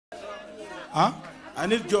Huh? I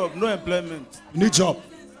need job, no employment. You need job.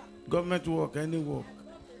 Government work, any work.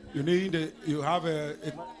 You need you have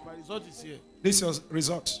My result is here. this is your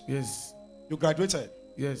result. Yes. You graduated.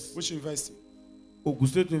 Yes. Which university? Ogun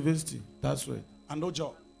State University. That's right. And no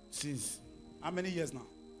job. Since How many years now?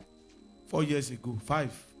 4 years ago.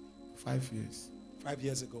 5 years. 5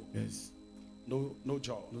 years ago. Yes. No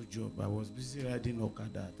job. No job. I was busy riding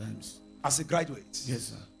Okada at times. As a graduate. Yes,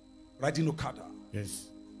 sir. Riding Okada. Yes.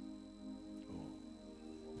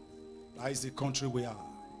 That is the country we are.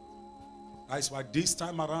 That is why this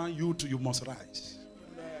time around you must rise.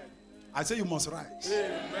 Amen. I say you must rise.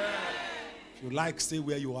 Amen. If you like, stay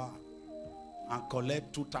where you are and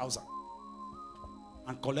collect 2,000.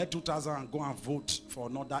 And collect 2,000 and go and vote for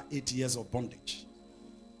another 8 years of bondage.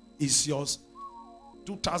 It's yours.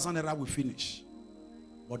 2,000 naira will finish.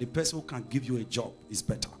 But the person who can give you a job is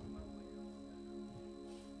better.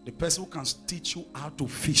 The person who can teach you how to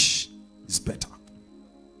fish is better.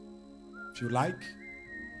 If you like,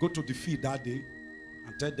 go to the field that day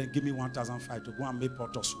and tell them, give me 1,500 to go and make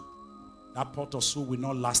pot of soup. That pot of soup will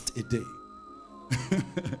not last a day.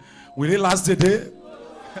 Will it last a day?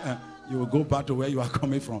 You will go back to where you are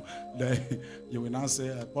coming from. Then you will now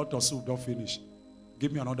say, pot of soup don't finish.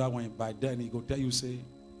 Give me another one. By then he go tell you, say,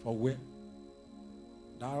 for where?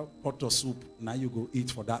 That pot of soup, now you go eat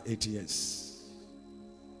for that 8 years.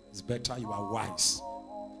 It's better you are wise.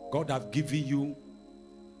 God have given you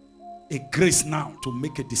a grace now to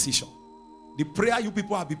make a decision. The prayer you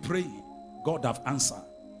people have been praying, God have answered.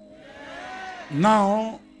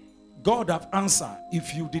 Now, God have answered.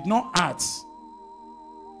 If you did not ask,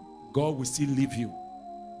 God will still leave you.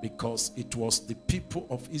 Because it was the people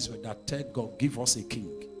of Israel that told God, give us a king.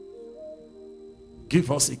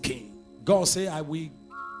 Give us a king. God say, I will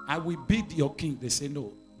be your king. They say,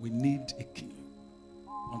 no, we need a king.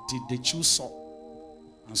 Until they choose Saul.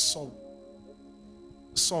 And Saul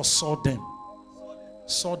saw them.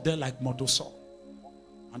 Saw them like mortal Saul.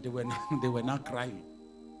 And they were not crying.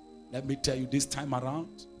 Let me tell you, this time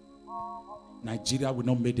around, Nigeria will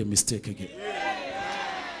not make a mistake again.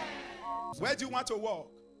 Where do you want to walk?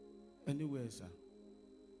 Anywhere, sir.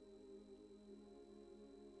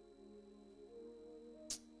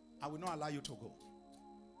 I will not allow you to go.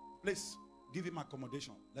 Please, give him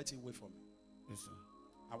accommodation. Let him wait for me. Yes, sir.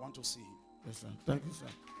 I want to see him. Yes, sir. Thank you, sir.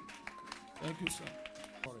 Thank you, sir.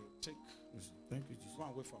 Sorry, take. Yes, sir. Thank you, Jesus. Go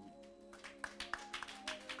and wait for me.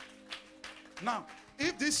 Now,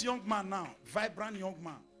 if this young man now, vibrant young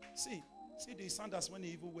man, see the sandals when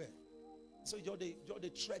he even wear. So you're the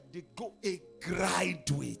trek, they go a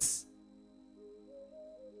graduate.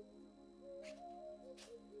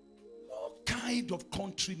 What kind of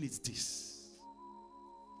country is this?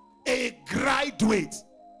 A graduate.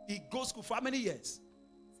 He goes school for how many years?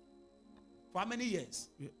 For how many years?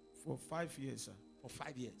 Yeah, for 5 years, sir. For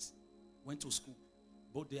 5 years. Went to school.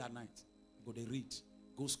 Both day and night. Go they read.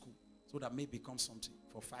 Go school. So that may become something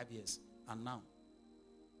for 5 years. And now,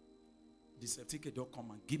 the certificate don't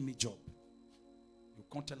come and give me job. You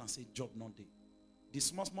can't tell and say job not day. The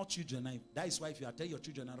small children, that is why if you tell your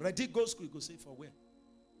children, ready go school, you go say for where?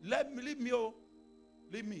 Leave me, oh.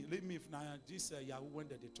 Leave me. If now this Yahoo when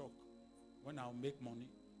they talk, when I'll make money.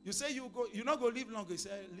 You say you not go live long. You say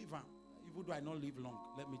live on. Even though I not live long,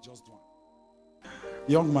 let me just do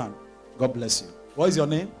it. Young man, God bless you. What is your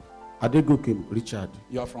name? Adegoke Richard.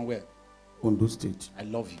 You are from where? Ondo State. I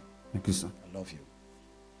love you. Thank you, sir. I love you.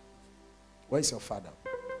 Where is your father?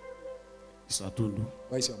 It's Atondo.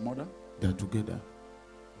 Where is your mother? They're together.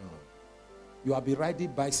 You have been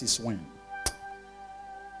riding bikes since when?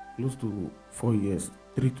 Close to 4 years.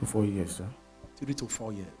 3 to 4 years, sir. 3 to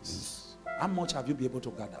 4 years. Yes. How much have you been able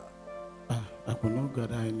to gather? I could not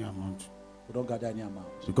gather any amount. You don't gather any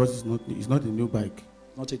amount? Because it's not a new bike.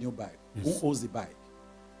 Not a new bike. Yes. Who owns the bike?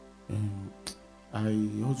 I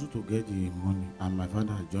also to get the money, and my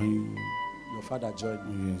father joined. Your father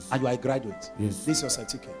joined? Yes. And you are a graduate? Yes. This is your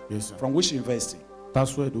certificate? Yes, sir. From which university?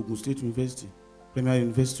 That's why Ogun State University, Premier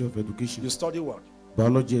University of Education. You study what?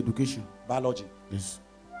 Biology education. Biology? Yes.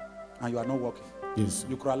 And you are not working? Yes, sir.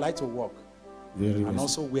 You could like to work? Very well. And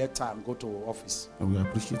also wear tie and go to office? And we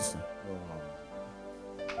appreciate, sir.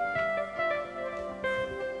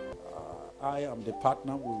 I am the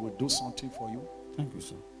partner. We will do something for you. Thank you,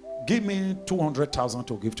 sir. Give me 200,000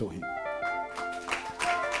 to give to him.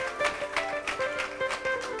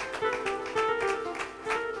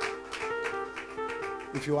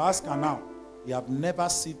 If you ask her now, you have never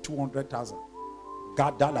seen 200,000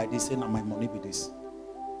 gather like this, saying, my money be this.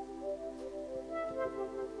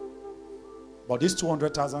 But this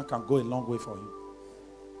 200,000 can go a long way for you.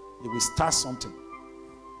 It will start something.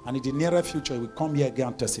 And in the nearer future, he will come here again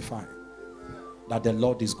and testify. that the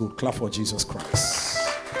Lord is good. Clap for Jesus Christ.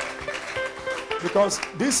 Because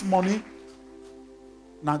this money,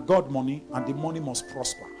 now God money, and the money must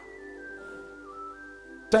prosper.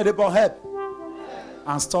 Tell about help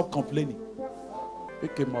and stop complaining.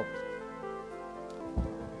 Pick him up.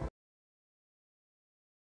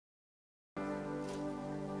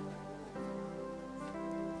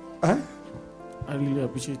 Huh? I really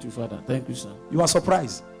appreciate you, Father. Thank you, sir. You are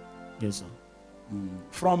surprised? Yes, sir.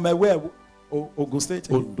 From where? Ogun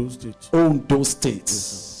State? Ondo State. Ondo State.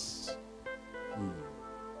 Yes,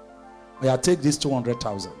 I take this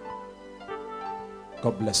 200,000.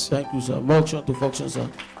 God bless you. Thank you, sir. Function to function, sir.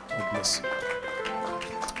 God bless you.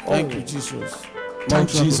 Thank you, Jesus. Thank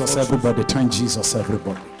Function to Jesus, function. everybody. Thank Jesus,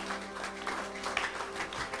 everybody.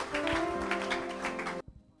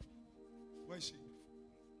 Where is she?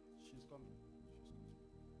 She's coming.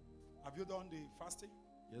 Have you done the fasting?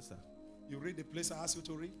 Yes, sir. You read the place I asked you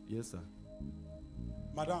to read? Yes, sir.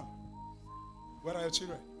 Madam, where are your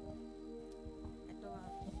children? I don't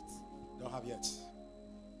have it. Don't have yet.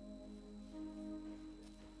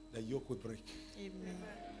 The yoke will break. Amen.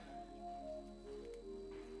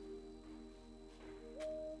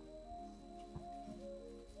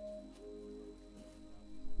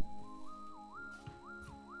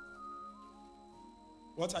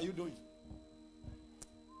 What are you doing?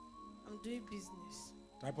 I'm doing business.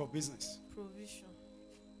 Type of business? Provision.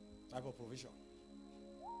 Type of provision?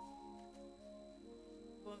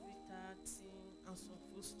 Bonvita, tin, and some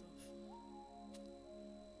food stuff.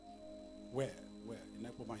 Where? Where? In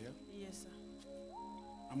Ekpoma here? Yes, sir.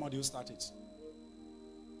 How much do you start it?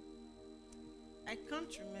 I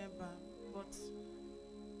can't remember, but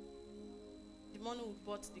the money we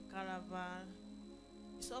bought the caravan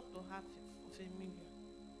is up to $500,000.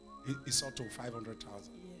 It's up to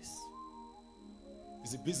 500,000. Yes.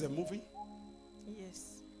 Is the business moving?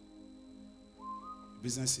 Yes.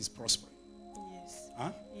 Business is prospering. Yes.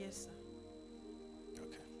 Huh? Yes, sir.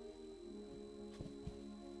 Okay.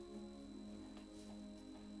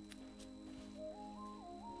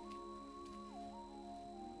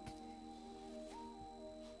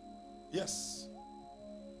 Yes.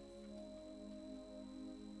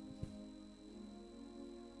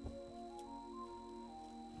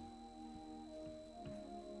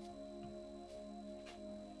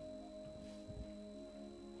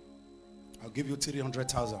 I'll give you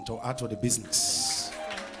 300,000 to add to the business.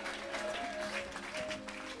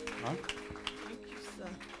 Huh? Thank you, sir.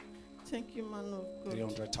 Thank you, man of God.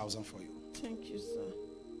 300,000 for you. Thank you, sir.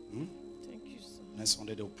 Hmm? Thank you, sir. Next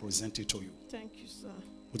Sunday they'll present it to you. Thank you, sir.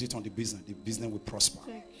 Put it on the business. The business will prosper.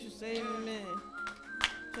 Thank you, sir. Amen.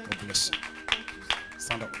 Thank God bless sir. you. Thank you, sir.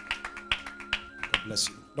 Stand up. God bless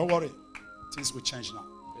you. Don't worry. Things will change now.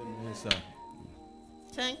 Amen, sir.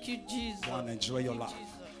 Thank you, Jesus. Go and enjoy your Thank life. you,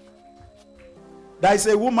 Jesus. There is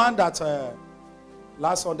a woman that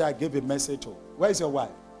last Sunday I gave a message to. Where is your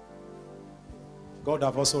wife? God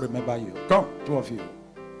have also remembered you. Come, two of you.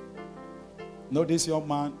 Know this young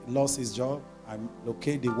man lost his job. I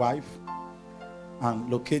locate the wife and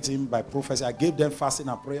locate him by prophecy. I gave them fasting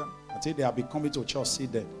and prayer. I think they have been coming to church, see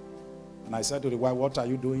them. And I said to the wife, what are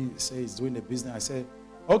you doing? He said he's doing a business. I said,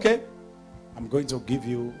 okay, I'm going to give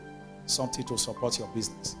you something to support your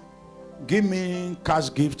business. Give me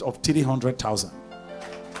cash gift of 300,000.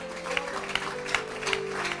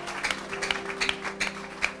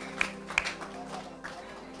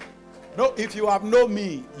 No, if you have known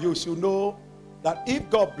me, you should know that if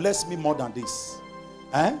God bless me more than this,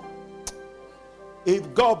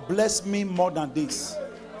 if God bless me more than this,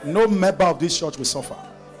 no member of this church will suffer.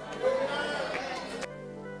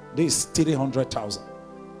 This 300,000.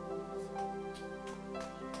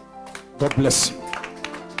 God bless you.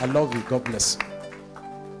 I love you. God bless you.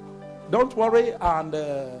 Don't worry. And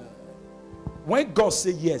when God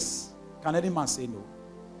say yes, can any man say no?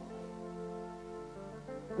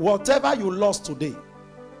 Whatever you lost today,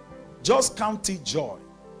 just count it joy.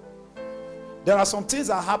 There are some things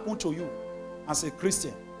that happen to you as a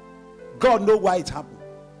Christian. God knows why it happened.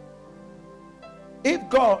 If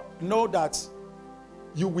God knows that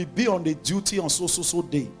you will be on the duty on so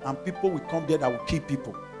day, and people will come there that will kill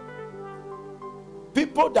people.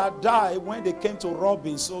 People that died when they came to rob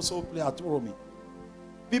in so place at Uromi.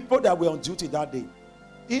 People that were on duty that day.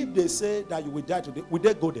 If they say that you will die today, will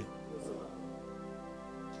they go there?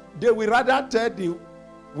 They will rather tell you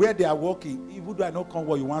where they are working. Even though I don't come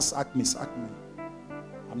where you want, sack me.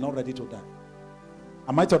 I'm not ready to die.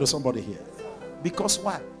 Am I talking to somebody here? Because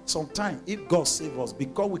why? Sometimes if God save us,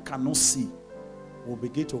 because we cannot see, we'll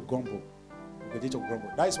begin to grumble.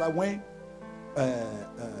 That is why when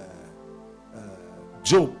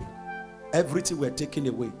Job, everything were taken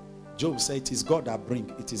away, Job said, it is God that bring,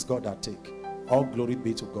 it is God that take. All glory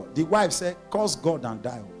be to God. The wife said, curse God and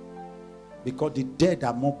die. Because the dead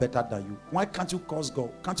are more better than you. Why can't you curse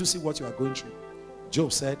God? Can't you see what you are going through?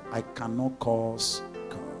 Job said, I cannot curse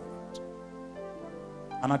God.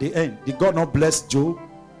 And at the end, did God not bless Job?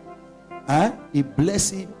 He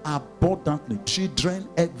blessed him abundantly. Children,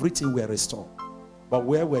 everything were restored. But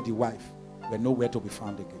where were the wife? Were nowhere to be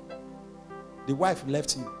found again. The wife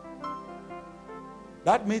left him.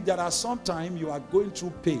 That means there are sometimes you are going through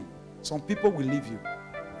pain. Some people will leave you.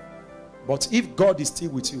 But if God is still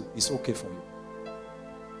with you, it's okay for you.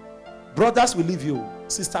 Brothers will leave you.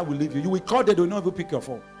 Sister will leave you. You will call them, they will not even pick your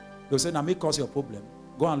phone. They'll say, now, may cause your problem.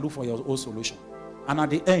 Go and look for your own solution. And at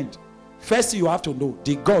the end, first thing you have to know,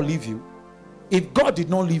 did God leave you? If God did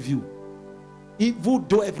not leave you, even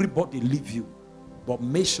though everybody leave you, but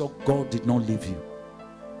make sure God did not leave you.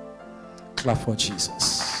 Clap for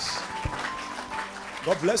Jesus.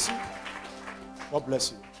 God bless you. God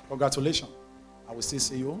bless you. Congratulations. I will still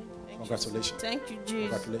see you. Congratulations. Thank you, Jesus.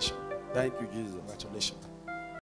 Congratulations. Thank you, Jesus. Congratulations.